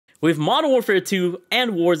With Modern Warfare 2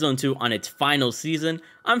 and Warzone 2 on its final season,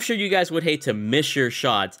 I'm sure you guys would hate to miss your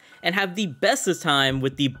shots and have the bestest time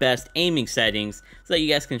with the best aiming settings so that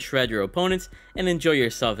you guys can shred your opponents and enjoy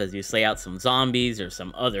yourself as you slay out some zombies or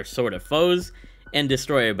some other sort of foes and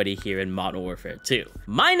destroy everybody here in Modern Warfare 2.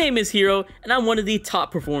 My name is Hero, and I'm one of the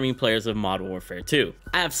top performing players of Modern Warfare 2.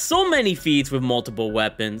 I have so many feats with multiple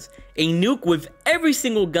weapons, a nuke with every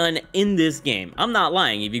single gun in this game. I'm not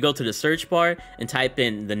lying. If you go to the search bar and type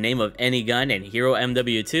in the name of any gun and Hero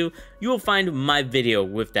MW2, you will find my video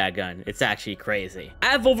with that gun. It's actually crazy. I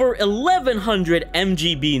have over 1100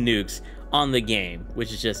 MGB nukes on the game,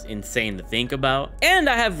 which is just insane to think about. And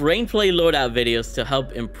I have ranked play loadout videos to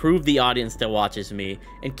help improve the audience that watches me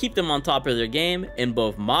and keep them on top of their game in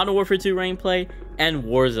both Modern Warfare 2 ranked play and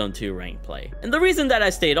Warzone 2 ranked play. And the reason that I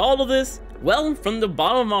state all of this, well, from the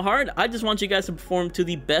bottom of my heart, I just want you guys to perform to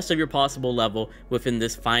the best of your possible level within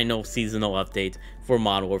this final seasonal update for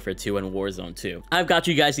Modern Warfare 2 and Warzone 2. I've got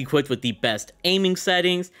you guys equipped with the best aiming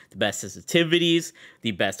settings, the best sensitivities,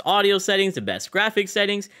 the best audio settings, the best graphics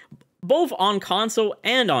settings, both on console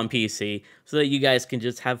and on PC, so that you guys can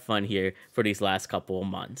just have fun here for these last couple of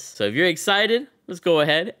months. So if you're excited, let's go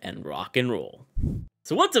ahead and rock and roll.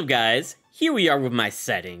 So what's up, guys? Here we are with my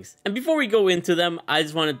settings. And before we go into them, I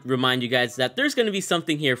just want to remind you guys that there's going to be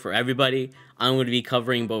something here for everybody. I'm going to be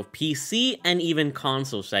covering both PC and even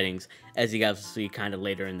console settings, as you guys will see kind of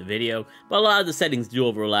later in the video. But a lot of the settings do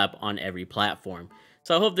overlap on every platform.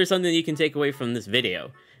 So I hope there's something you can take away from this video.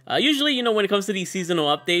 Usually, you know, when it comes to these seasonal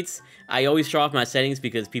updates, I always show off my settings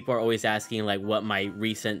because people are always asking like what my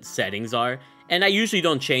recent settings are. And I usually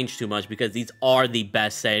don't change too much because these are the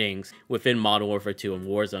best settings within Modern Warfare 2 and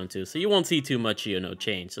Warzone 2. So you won't see too much, you know,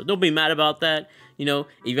 change. So don't be mad about that. You know,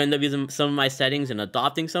 if you end up using some of my settings and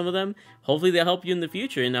adopting some of them, hopefully they'll help you in the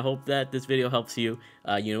future. And I hope that this video helps you,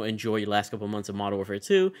 you know, enjoy your last couple months of Modern Warfare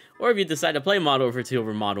 2. Or if you decide to play Modern Warfare 2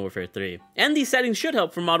 over Modern Warfare 3. And these settings should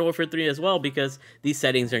help for Modern Warfare 3 as well, because these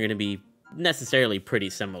settings are going to be necessarily pretty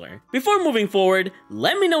similar. Before moving forward,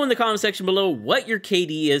 let me know in the comment section below what your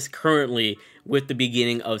KD is currently with the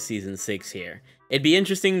beginning of Season 6 here. It'd be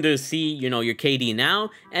interesting to see, you know, your KD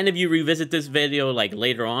now, and if you revisit this video like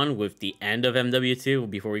later on with the end of MW2,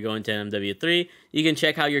 before we go into MW3, you can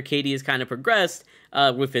check how your KD has kind of progressed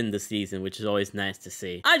within the season, which is always nice to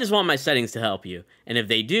see. I just want my settings to help you, and if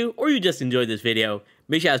they do, or you just enjoyed this video,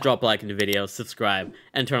 make sure you guys drop a like in the video, subscribe,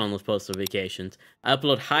 and turn on those post notifications. I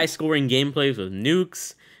upload high-scoring gameplays with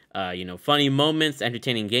nukes, you know, funny moments,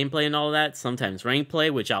 entertaining gameplay and all that, sometimes rank play,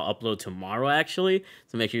 which I'll upload tomorrow actually,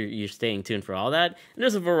 so make sure you're staying tuned for all that. And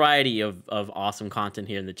there's a variety of awesome content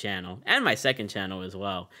here in the channel, and my second channel as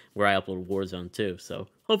well, where I upload Warzone 2, so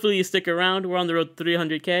hopefully you stick around. We're on the road to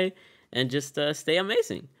 300k, and just stay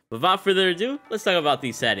amazing. Without further ado, let's talk about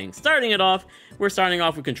these settings. Starting it off, we're starting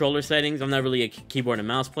off with controller settings. I'm not really a keyboard and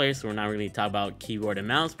mouse player, so we're not really talking about keyboard and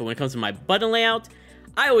mouse, but when it comes to my button layout,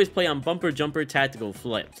 I always play on bumper, jumper, tactical,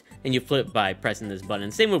 flipped. And you flip by pressing this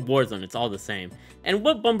button. Same with Warzone, it's all the same. And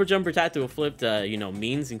what bumper, jumper, tactical, flipped, you know,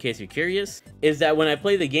 means, in case you're curious, is that when I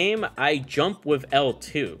play the game, I jump with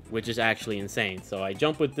L2, which is actually insane. So I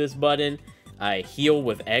jump with this button, I heal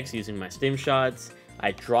with X using my stim shots,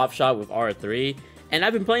 I drop shot with R3, and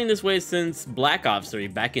I've been playing this way since Black Ops 3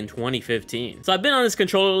 back in 2015. So I've been on this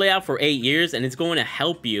controller layout for 8 years, and it's going to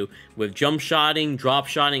help you with jump shotting, drop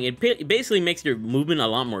shotting. It basically makes your movement a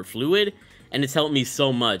lot more fluid, and it's helped me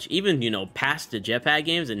so much. Even, you know, past the jetpack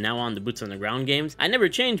games and now on the boots on the ground games, I never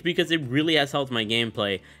changed because it really has helped my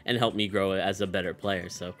gameplay and helped me grow as a better player.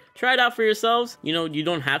 So try it out for yourselves. You know, you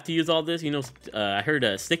don't have to use all this. You know, I heard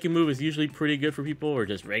a sticky move is usually pretty good for people, or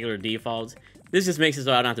just regular defaults. This just makes it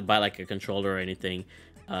so I don't have to buy like a controller or anything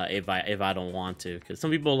if I don't want to. Because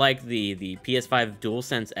some people like the PS5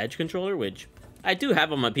 DualSense Edge controller, which I do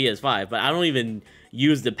have on my PS5, but I don't even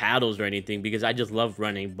use the paddles or anything because I just love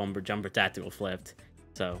running bumper, jumper, tactical, flipped.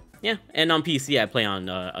 So yeah, and on PC I play on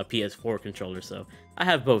a PS4 controller, so I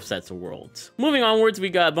have both sets of worlds. Moving onwards, we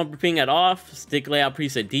got bumper ping at off, stick layout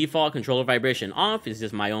preset default, controller vibration off. It's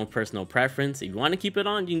just my own personal preference. If you want to keep it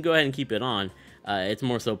on, you can go ahead and keep it on. It's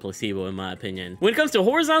more so placebo in my opinion. When it comes to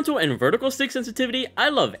horizontal and vertical stick sensitivity, I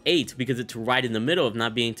love 8 because it's right in the middle of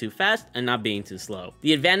not being too fast and not being too slow.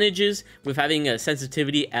 The advantages with having a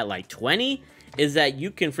sensitivity at like 20 is that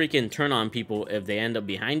you can freaking turn on people if they end up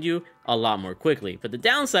behind you a lot more quickly. But the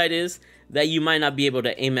downside is that you might not be able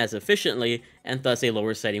to aim as efficiently, and thus a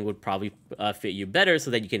lower setting would probably fit you better so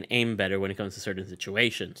that you can aim better when it comes to certain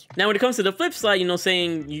situations. Now, when it comes to the flip side, you know,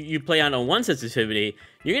 saying you play on a 1 sensitivity,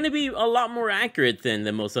 you're going to be a lot more accurate than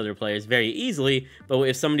most other players very easily, but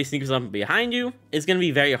if somebody sneaks up behind you, it's going to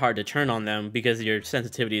be very hard to turn on them because your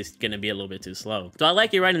sensitivity is going to be a little bit too slow. So I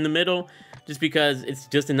like it right in the middle, just because it's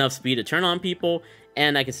just enough speed to turn on people,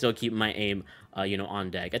 and I can still keep my aim you know, on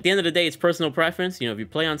deck. At the end of the day, it's personal preference. You know, if you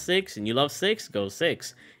play on 6 and you love 6, go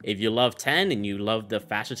 6. If you love 10 and you love the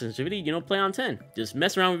faster sensitivity, you know, play on 10. Just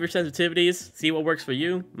mess around with your sensitivities, see what works for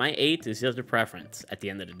you. My 8 is just a preference at the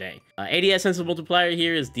end of the day. ADS sensitive multiplier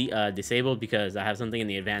here is disabled because I have something in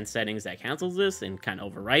the advanced settings that cancels this and kind of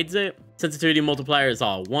overrides it. Sensitivity multiplier is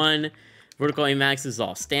all 1. Vertical aim max is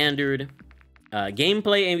all standard.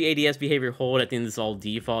 Gameplay and ADS behavior hold, I think this is all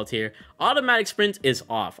default here. Automatic sprint is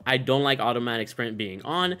off. I don't like automatic sprint being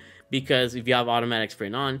on, because if you have automatic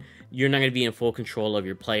sprint on, you're not going to be in full control of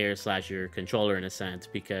your player / your controller in a sense,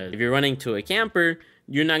 because if you're running to a camper,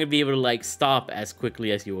 you're not going to be able to like stop as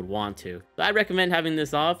quickly as you would want to. So I recommend having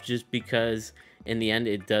this off just because in the end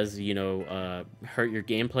it does, you know, hurt your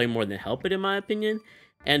gameplay more than help it in my opinion.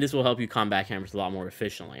 And this will help you combat campers a lot more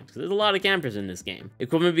efficiently, because there's a lot of campers in this game.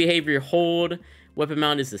 Equipment behavior hold, weapon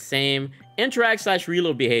mount is the same. Interact /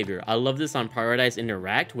 reload behavior, I love this on prioritize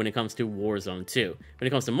interact when it comes to Warzone 2. When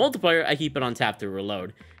it comes to multiplayer, I keep it on tap to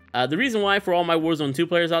reload. The reason why for all my Warzone 2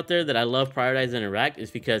 players out there that I love prioritize interact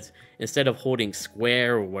is because instead of holding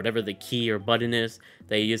square or whatever the key or button is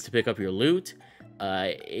that you use to pick up your loot,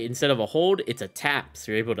 instead of a hold, it's a tap.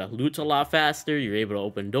 So you're able to loot a lot faster, you're able to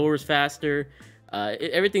open doors faster.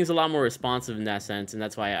 Everything's a lot more responsive in that sense, and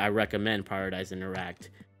that's why I recommend prioritize interact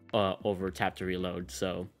over tap to reload.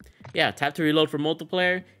 So yeah, tap to reload for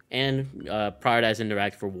multiplayer and prioritize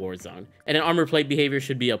interact for Warzone. And then armor plate behavior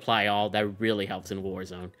should be apply all. That really helps in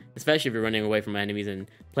Warzone, especially if you're running away from enemies and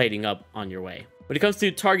plating up on your way. When it comes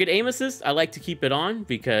to target aim assist, I like to keep it on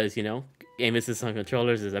because, you know, aim assist on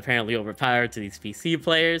controllers is apparently overpowered to these PC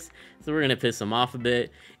players, so we're going to piss them off a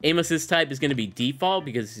bit. Aim assist type is going to be default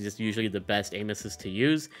because it's just usually the best aim assist to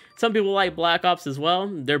use. Some people like Black Ops as well.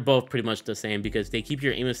 They're both pretty much the same because they keep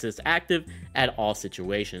your aim assist active at all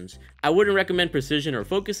situations. I wouldn't recommend precision or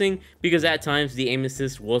focusing because at times the aim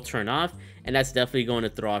assist will turn off, and that's definitely going to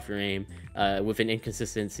throw off your aim with an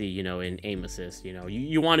inconsistency, you know, in aim assist. You know,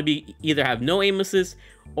 you want to be either have no aim assist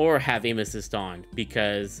or have aim assist on,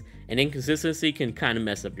 because an inconsistency can kind of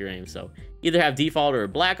mess up your aim. So either have default or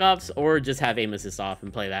Black Ops, or just have aim assist off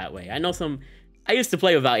and play that way. I know I used to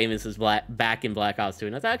play without aim assist back in Black Ops 2,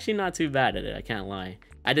 and that's actually not too bad at it, I can't lie.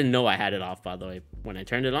 I didn't know I had it off, by the way. When I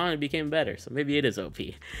turned it on, it became better, so maybe it is OP.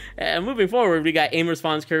 Moving forward, we got aim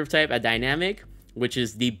response curve type at dynamic, which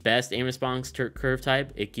is the best aim response curve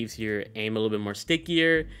type. It keeps your aim a little bit more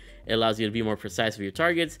stickier. It allows you to be more precise with your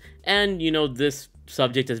targets. And, you know, this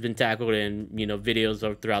subject has been tackled in, you know,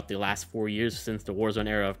 videos throughout the last 4 years since the Warzone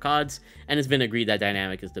era of CODs, and it's been agreed that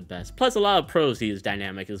dynamic is the best. Plus, a lot of pros use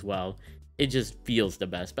dynamic as well. It just feels the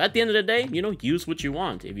best. But at the end of the day, you know, use what you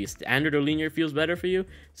want. If you standard or linear feels better for you,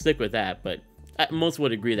 stick with that. But most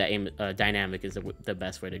would agree that dynamic is the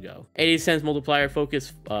best way to go. 80 cents multiplier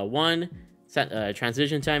focus 1.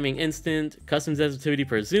 Transition timing instant. Custom sensitivity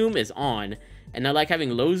per zoom is on. And I like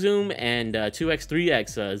having low zoom and 2x,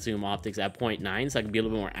 3x zoom optics at 0.9, so I can be a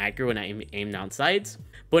little bit more accurate when I aim down sights.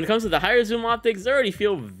 But when it comes to the higher zoom optics, they already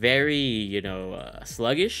feel very, you know,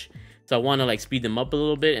 sluggish. So I want to like speed them up a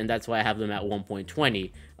little bit, and that's why I have them at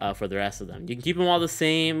 1.20 for the rest of them. You can keep them all the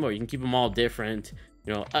same, or you can keep them all different.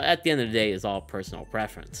 You know, at the end of the day, it's all personal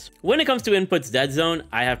preference. When it comes to inputs dead zone,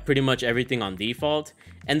 I have pretty much everything on default.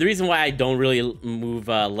 And the reason why I don't really move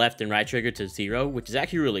left and right trigger to 0, which is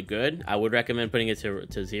actually really good, I would recommend putting it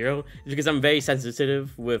to 0, is because I'm very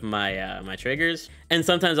sensitive with my my triggers. And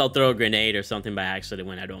sometimes I'll throw a grenade or something by accident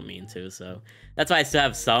when I don't mean to. So that's why I still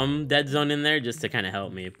have some dead zone in there just to kind of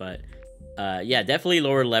help me. But yeah, definitely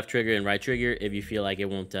lower left trigger and right trigger if you feel like it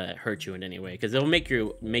won't hurt you in any way, because it'll make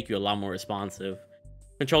you a lot more responsive.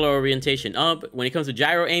 Controller orientation up. When it comes to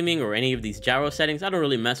gyro aiming or any of these gyro settings, I don't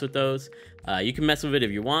really mess with those. You can mess with it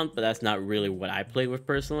if you want, but that's not really what I play with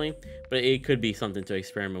personally. But it could be something to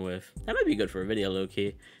experiment with. That might be good for a video,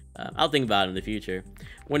 low-key. I'll think about it in the future.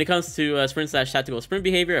 When it comes to sprint / tactical sprint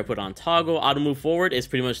behavior, I put on toggle. Auto move forward is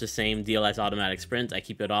pretty much the same deal as automatic sprint. I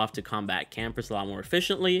keep it off to combat campers a lot more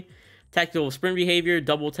efficiently. Tactical sprint behavior,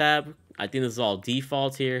 double tap. I think this is all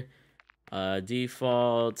default here.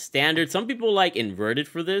 Default standard. Some people like inverted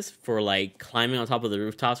for this, for like climbing on top of the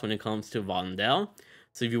rooftops when it comes to Vondel.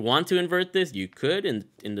 So if you want to invert this, you could in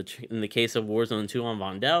the case of Warzone 2 on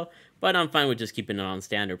Vondel, but I'm fine with just keeping it on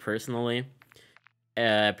standard personally.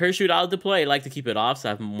 Parachute auto deploy, I like to keep it off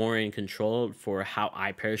so I'm more in control for how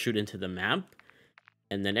I parachute into the map.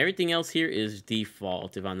 And then everything else here is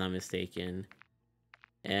default, if I'm not mistaken.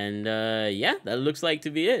 And yeah, that looks like to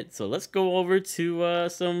be it. So let's go over to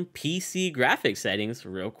some PC graphics settings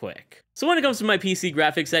real quick. So when it comes to my PC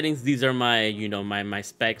graphics settings, these are my, you know, my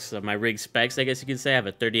specs, my rig specs, I guess you could say. I have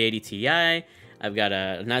a 3080 Ti. I've got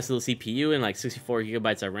a nice little CPU and like 64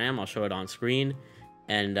 gigabytes of RAM. I'll show it on screen.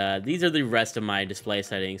 And these are the rest of my display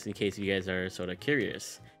settings in case you guys are sort of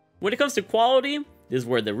curious. When it comes to quality, this is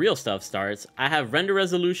where the real stuff starts. I have render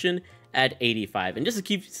resolution at 85. And just to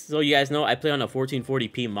keep, so you guys know, I play on a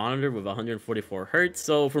 1440p monitor with 144 Hz.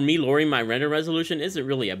 So for me, lowering my render resolution isn't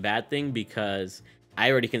really a bad thing because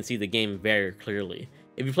I already can see the game very clearly.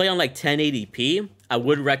 If you play on like 1080p, I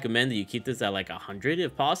would recommend that you keep this at like 100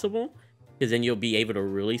 if possible, because then you'll be able to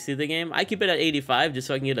really see the game. I keep it at 85 just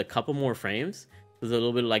so I can get a couple more frames. It's a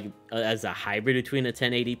little bit like as a hybrid between a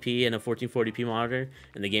 1080p and a 1440p monitor,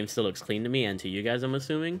 and the game still looks clean to me and to you guys, I'm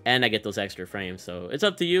assuming. And I get those extra frames, so it's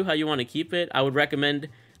up to you how you want to keep it. I would recommend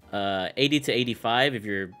 80 to 85 if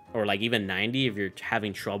you're, or like even 90 if you're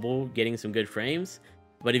having trouble getting some good frames.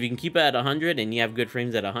 But if you can keep it at 100 and you have good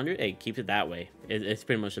frames at 100, hey, keep it that way. It's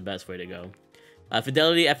pretty much the best way to go.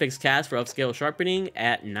 Fidelity FX cast for upscale sharpening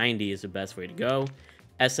at 90 is the best way to go.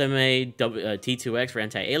 SMA T2X for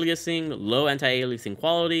anti-aliasing, low anti-aliasing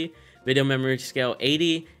quality, video memory scale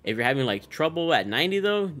 80. If you're having like trouble at 90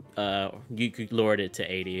 though, you could lower it to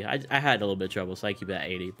 80. I had a little bit of trouble, so I keep it at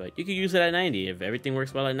 80, but you could use it at 90. If everything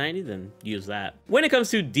works well at 90, then use that. When it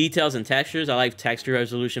comes to details and textures, I like texture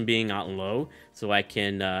resolution being on low, so I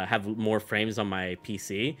can have more frames on my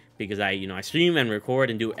PC, because I stream and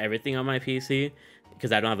record and do everything on my PC,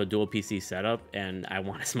 because I don't have a dual PC setup and I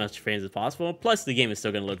want as much frames as possible. Plus, the game is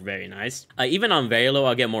still going to look very nice. Even on very low,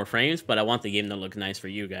 I'll get more frames, but I want the game to look nice for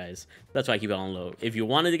you guys. That's why I keep it on low. If you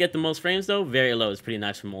wanted to get the most frames though, very low is pretty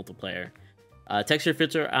nice for multiplayer. Texture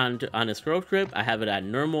filter on a scroll grip, I have it at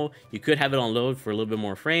normal. You could have it on low for a little bit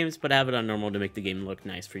more frames, but I have it on normal to make the game look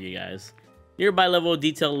nice for you guys. Nearby level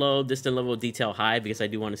detail low, distant level detail high, because I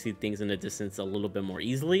do want to see things in the distance a little bit more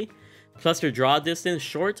easily. Cluster draw distance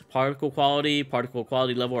short, particle quality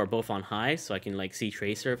level are both on high, so I can like see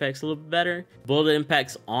tracer effects a little bit better. Bullet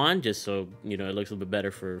impacts on, just so you know it looks a little bit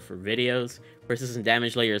better for videos. Persistent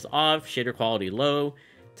damage layers off, shader quality low,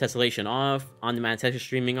 tessellation off, on-demand texture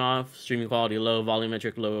streaming off, streaming quality low,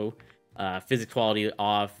 volumetric low, physics quality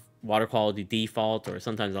off, water quality default, or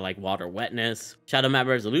sometimes I like water wetness. Shadow map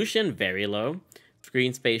resolution very low,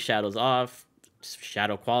 screen space shadows off,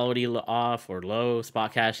 shadow quality off or low,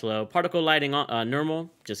 spot cache low, particle lighting on, normal,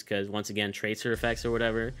 just because once again tracer effects or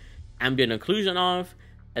whatever, ambient occlusion off,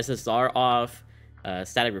 SSR off,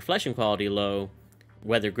 static reflection quality low,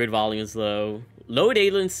 weather grid volumes low, load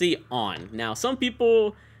latency on. Now some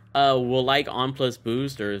people will like on plus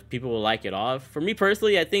boost, or people will like it off. For me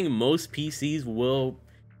personally, I think most PCs will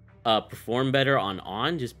perform better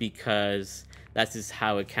on, just because that's just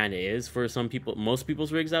how it kind of is for some people, most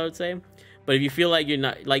people's rigs, I would say. But if you feel like you're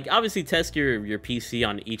not, like, obviously test your PC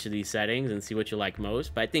on each of these settings and see what you like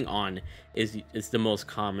most. But I think on is the most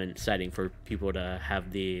common setting for people to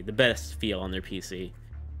have the best feel on their PC.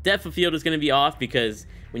 Depth of field is going to be off, because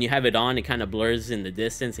when you have it on, it kind of blurs in the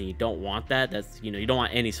distance, and you don't want that. That's, you don't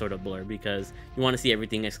want any sort of blur, because you want to see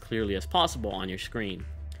everything as clearly as possible on your screen.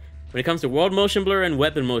 When it comes to world motion blur and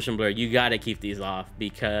weapon motion blur, you got to keep these off,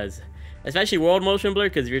 because especially world motion blur,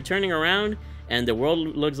 because if you're turning around and the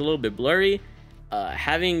world looks a little bit blurry,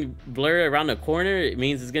 having blur around the corner, it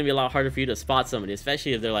means it's gonna be a lot harder for you to spot somebody,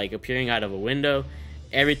 especially if they're like appearing out of a window.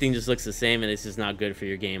 Everything just looks the same, and it's just not good for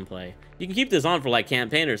your gameplay. You can keep this on for like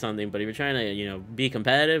campaign or something, but if you're trying to be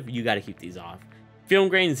competitive, you got to keep these off. Film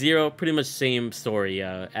grain 0, pretty much same story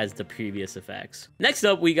as the previous effects. Next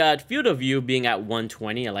up, we got field of view being at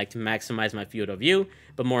 120. I like to maximize my field of view,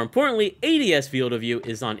 but more importantly, ADS field of view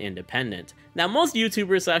is on independent. Now, most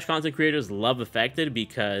YouTubers / content creators love affected,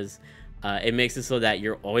 because it makes it so that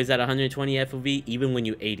you're always at 120 FOV even when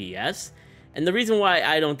you ADS. And the reason why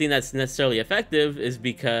I don't think that's necessarily effective is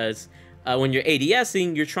because when you're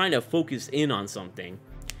ADSing, you're trying to focus in on something.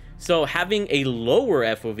 So having a lower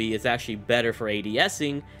FOV is actually better for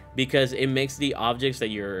ADSing, because it makes the objects that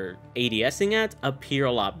you're ADSing at appear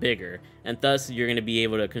a lot bigger, and thus you're going to be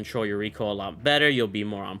able to control your recoil a lot better. You'll be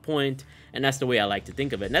more on point, and that's the way I like to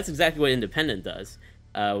think of it. And that's exactly what independent does.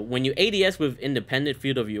 When you ADS with independent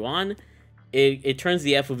field of view on, it turns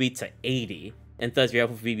the FOV to 80, and thus your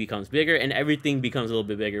FOV becomes bigger, and everything becomes a little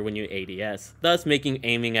bit bigger when you ADS, thus making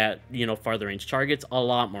aiming at, you know, farther range targets a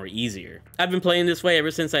lot more easier. I've been playing this way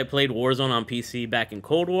ever since I played Warzone on PC back in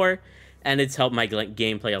Cold War, and it's helped my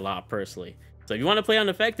gameplay a lot personally. So if you want to play on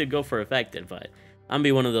Affected, go for Affected, but I'm gonna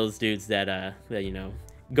be one of those dudes that you know,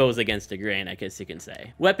 goes against the grain, I guess you can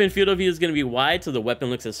say. Weapon field of view is going to be wide, so the weapon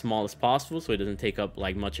looks as small as possible, so it doesn't take up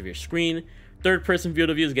like much of your screen. Third person field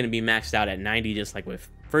of view is going to be maxed out at 90, just like with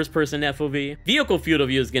first person FOV. Vehicle field of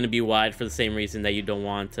view is going to be wide for the same reason that you don't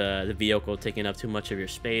want the vehicle taking up too much of your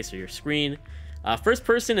space or your screen. First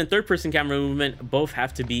person and third person camera movement both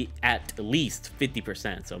have to be at least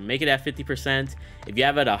 50%, so make it at 50%. If you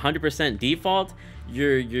have it at 100% default,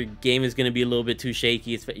 your game is going to be a little bit too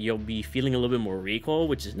shaky. You'll be feeling a little bit more recoil,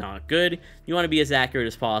 which is not good. You want to be as accurate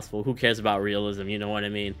as possible. Who cares about realism, you know what I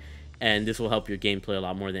mean? And this will help your gameplay a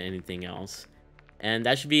lot more than anything else. And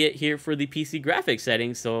that should be it here for the PC graphics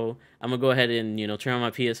settings. So I'm gonna go ahead and, you know, turn on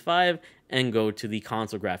my PS5 and go to the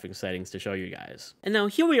console graphics settings to show you guys. And now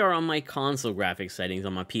here we are on my console graphics settings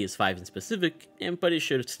on my PS5 in specific, but it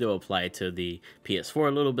should still apply to the PS4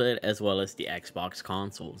 a little bit, as well as the Xbox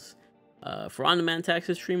consoles. For on-demand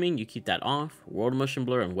text streaming, you keep that off. World motion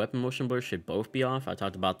blur and weapon motion blur should both be off. I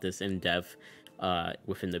talked about this in depth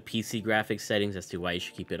within the PC graphics settings as to why you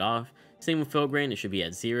should keep it off. Same with fill grain, it should be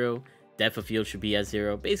at 0. Depth of field should be at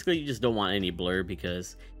 0. Basically, you just don't want any blur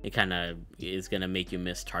because it kind of is going to make you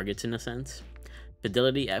miss targets in a sense.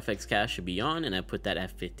 Fidelity FX cast should be on, and I put that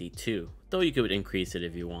at 52. Though you could increase it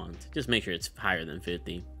if you want. Just make sure it's higher than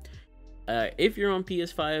 50. If you're on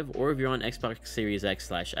PS5 or if you're on Xbox Series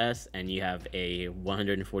X/S and you have a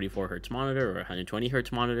 144Hz monitor or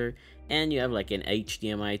 120Hz monitor, and you have like an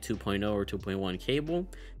HDMI 2.0 or 2.1 cable,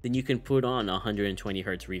 then you can put on a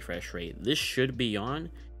 120Hz refresh rate. This should be on,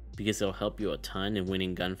 because it'll help you a ton in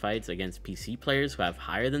winning gunfights against PC players who have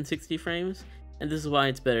higher than 60 frames. And this is why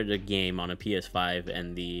it's better to game on a PS5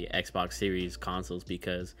 and the Xbox Series consoles,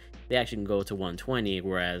 because they actually can go to 120,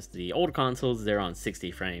 whereas the old consoles, they're on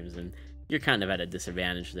 60 frames, and you're kind of at a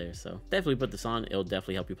disadvantage there. So definitely put this on. It'll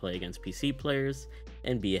definitely help you play against PC players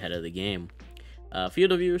and be ahead of the game.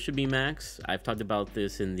 Field of view should be max. I've talked about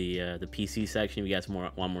this in the PC section if you guys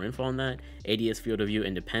want more info on that. ADS field of view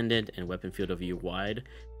independent and weapon field of view wide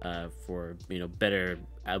for, you know, better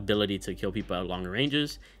ability to kill people at longer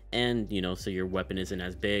ranges, and, you know, so your weapon isn't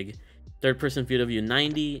as big. Third person field of view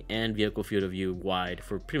 90 and vehicle field of view wide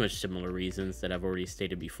for pretty much similar reasons that I've already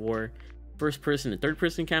stated before. First person and third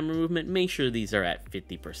person camera movement, make sure these are at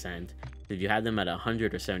 50%. If you have them at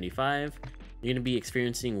 100 or 75, you're going to be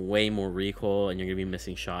experiencing way more recoil and you're going to be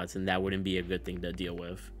missing shots, and that wouldn't be a good thing to deal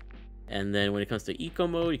with. And then when it comes to eco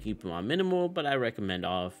mode, you can keep them on minimal, but I recommend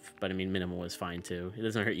off. But I mean, minimal is fine too. It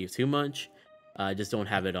doesn't hurt you too much. Just don't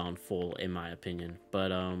have it on full, in my opinion. But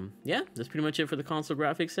yeah, that's pretty much it for the console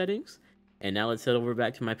graphics settings. And now let's head over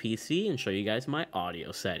back to my PC and show you guys my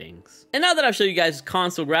audio settings. And now that I've showed you guys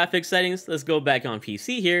console graphics settings, let's go back on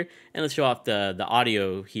PC here and let's show off the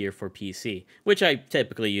audio here for PC, which I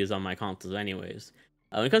typically use on my consoles anyways.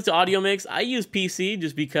 When it comes to audio mix, I use PC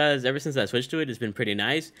just because ever since I switched to it, it's been pretty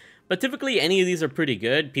nice. But typically, any of these are pretty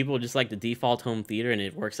good. People just like the default home theater, and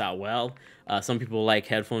it works out well. Some people like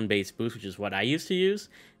headphone-based boost, which is what I used to use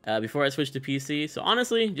before I switched to PC. So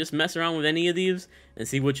honestly, just mess around with any of these and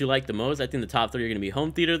see what you like the most. I think the top 3 are going to be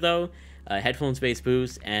home theater, though, headphones-based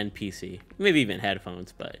boost, and PC. Maybe even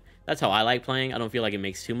headphones, but that's how I like playing. I don't feel like it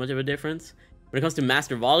makes too much of a difference. When it comes to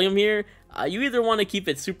master volume here, you either want to keep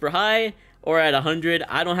it super high or at 100.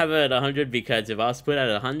 I don't have it at 100 because if I was put at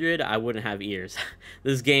 100, I wouldn't have ears.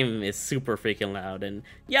 This game is super freaking loud, and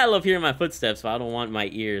yeah, I love hearing my footsteps, but I don't want my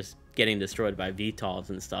ears getting destroyed by VTOLs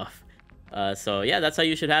and stuff. So yeah, that's how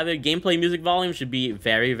you should have it. Gameplay music volume should be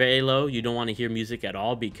very, very low. You don't want to hear music at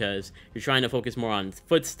all because you're trying to focus more on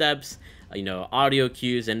footsteps, you know, audio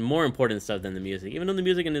cues, and more important stuff than the music, even though the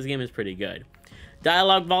music in this game is pretty good.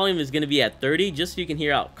 Dialogue volume is going to be at 30, just so you can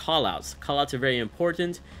hear out callouts. Callouts are very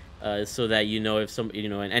important, so that you know if an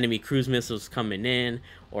enemy cruise missile's coming in,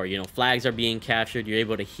 or flags are being captured, you're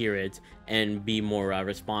able to hear it and be more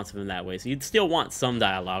responsive in that way. So you'd still want some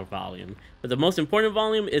dialogue volume, but the most important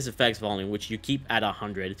volume is effects volume, which you keep at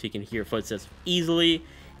 100, so you can hear footsteps easily,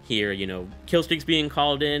 hear kill streaks being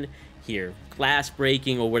called in, hear glass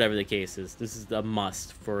breaking, or whatever the case is. This is a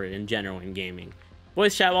must for in general in gaming.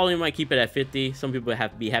 Voice chat volume, I keep it at 50. Some people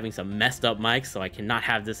be having some messed up mics, so I cannot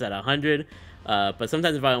have this at 100. But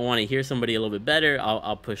sometimes if I want to hear somebody a little bit better,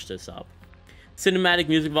 I'll push this up. Cinematic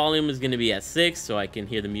music volume is going to be at 6, so I can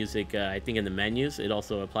hear the music, I think, in the menus. It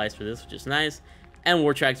also applies for this, which is nice. And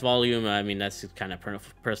war tracks volume, I mean, that's just kind of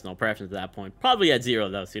personal preference at that point. Probably at 0,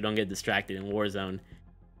 though, so you don't get distracted in Warzone.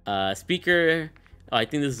 Speaker, oh, I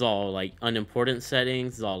think this is all like unimportant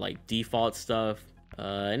settings. This is all like default stuff.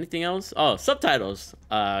 Anything else? Oh, subtitles.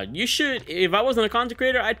 You should, if I wasn't a content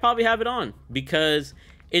creator, I'd probably have it on, because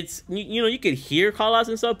it's, you know, you could hear callouts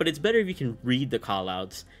and stuff, but it's better if you can read the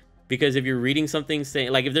callouts. Because if you're reading something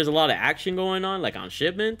saying, like if there's a lot of action going on, like on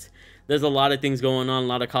shipment, there's a lot of things going on, a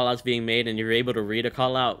lot of callouts being made, and you're able to read a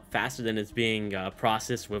callout faster than it's being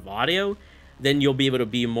processed with audio, then you'll be able to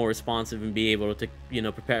be more responsive and be able to, you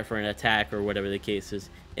know, prepare for an attack or whatever the case is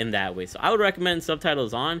in that way. So I would recommend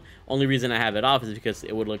subtitles on. Only reason I have it off is because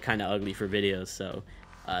it would look kind of ugly for videos. So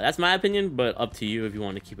that's my opinion, but up to you if you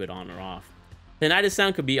want to keep it on or off. Tinnitus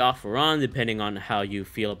sound could be off or on depending on how you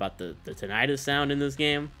feel about the tinnitus sound in this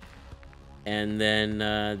game. And then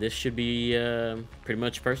this should be pretty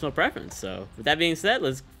much personal preference. So with that being said,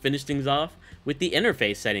 let's finish things off with the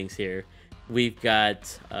interface settings here. We've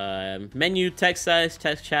got menu, text size,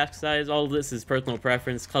 text chat size. All of this is personal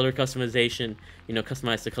preference. Color customization, you know,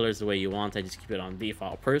 customize the colors the way you want. I just keep it on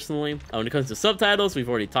default personally. When it comes to subtitles, we've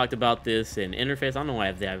already talked about this in interface. I don't know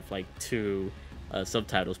why they have like two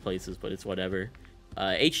subtitles places, but it's whatever.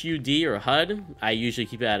 HUD or HUD, I usually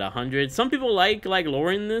keep it at 100. Some people like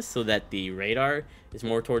lowering this so that the radar is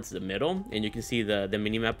more towards the middle and you can see the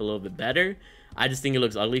minimap a little bit better. I just think it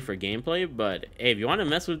looks ugly for gameplay, but hey, if you want to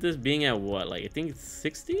mess with this being at what, like I think it's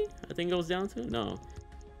 60, I think it goes down to, no,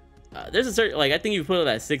 there's a certain, like I think you put it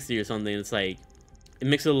at 60 or something, it's like it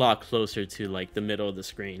makes it a lot closer to like the middle of the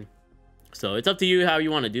screen. So it's up to you how you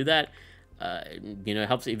want to do that. You know, it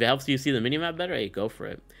helps, if it helps you see the minimap better, hey, go for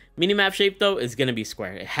it. Minimap shape though is going to be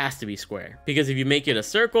square. It has to be square, because if you make it a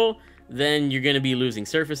circle, then you're going to be losing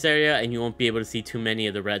surface area and you won't be able to see too many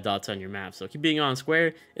of the red dots on your map. So keeping it on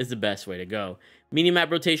square is the best way to go.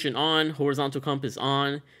 Minimap rotation on, horizontal compass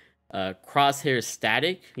on, crosshair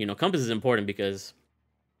static. You know, compass is important because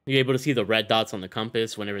you're able to see the red dots on the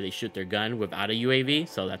compass whenever they shoot their gun without a UAV,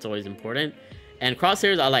 so that's always important. And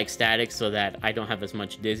crosshairs I like static so that I don't have as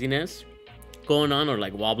much dizziness going on or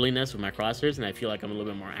like wobbliness with my crosshairs, and I feel like I'm a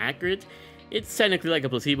little bit more accurate. It's technically like a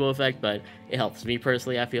placebo effect, but it helps me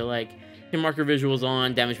personally, I feel like. Hit marker visuals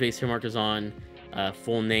on, damage based hit markers on,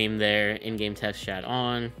 full name there, in-game text chat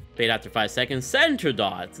on, fade after 5 seconds, center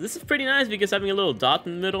dots. This is pretty nice because having a little dot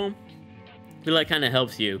in the middle, I feel like kind of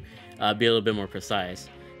helps you be a little bit more precise.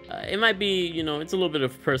 It might be, you know, it's a little bit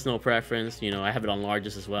of personal preference. You know, I have it on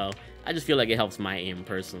largest as well. I just feel like it helps my aim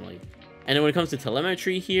personally. And then when it comes to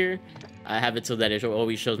telemetry here, I have it so that it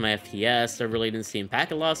always shows my FPS, server latency, and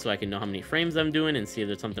packet loss, so I can know how many frames I'm doing and see if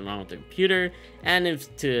there's something wrong with the computer, and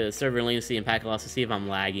if to server latency and packet loss to see if I'm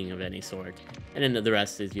lagging of any sort. And then the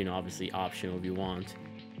rest is, you know, obviously optional if you want.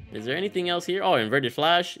 Is there anything else here? Oh, inverted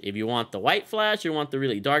flash. If you want the white flash or you want the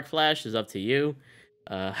really dark flash, is up to you.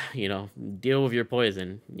 You know, deal with your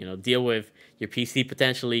poison. You know, deal with your PC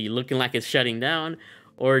potentially looking like it's shutting down,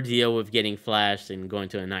 or deal with getting flashed and going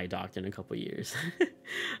to a night doctor in a couple years.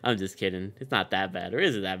 I'm just kidding. It's not that bad. Or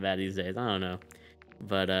is it that bad these days? I don't know.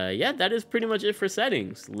 But yeah, that is pretty much it for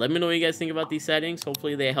settings. Let me know what you guys think about these settings.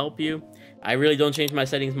 Hopefully they help you. I really don't change my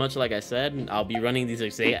settings much, like I said. I'll be running these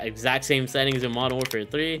exact same settings in Modern Warfare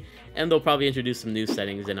 3. And they'll probably introduce some new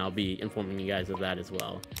settings, and I'll be informing you guys of that as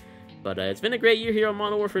well. But it's been a great year here on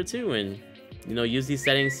Modern Warfare 2. And, you know, use these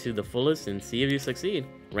settings to the fullest and see if you succeed.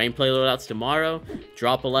 Rain play loadouts tomorrow.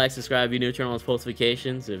 Drop a like, subscribe if you're new, turn on those post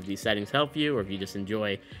notifications if these settings help you, or if you just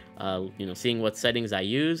enjoy, you know, seeing what settings I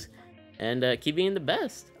use. And keep being the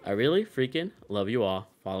best. I really freaking love you all.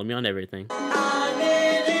 Follow me on everything.